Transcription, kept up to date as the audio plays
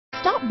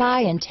Stop by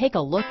and take a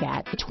look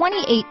at the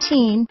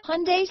 2018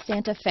 Hyundai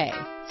Santa Fe.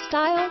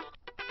 Style,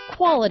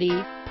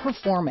 quality,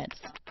 performance,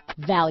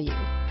 value.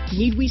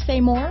 Need we say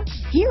more?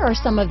 Here are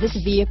some of this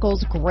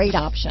vehicle's great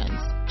options: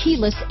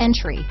 keyless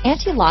entry,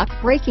 anti-lock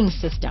braking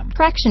system,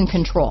 traction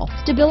control,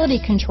 stability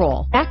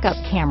control, backup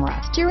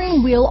camera,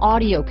 steering wheel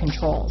audio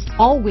controls,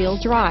 all-wheel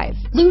drive,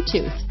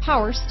 Bluetooth,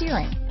 power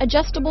steering,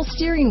 adjustable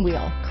steering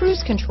wheel,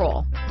 cruise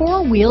control,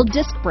 four-wheel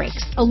disc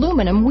brakes,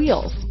 aluminum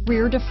wheels,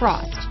 rear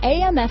defrost,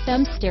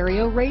 AM/FM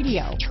stereo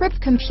radio, trip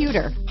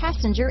computer,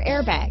 passenger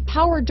airbag,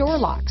 power door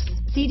locks,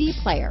 CD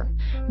player.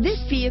 This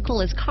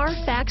vehicle is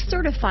Carfax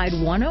certified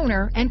one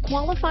owner and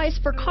qualifies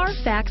for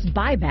Carfax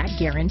buyback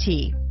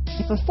guarantee.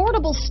 If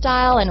affordable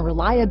style and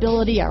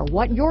reliability are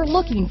what you're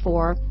looking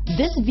for,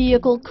 this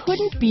vehicle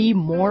couldn't be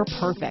more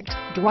perfect.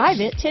 Drive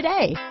it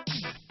today.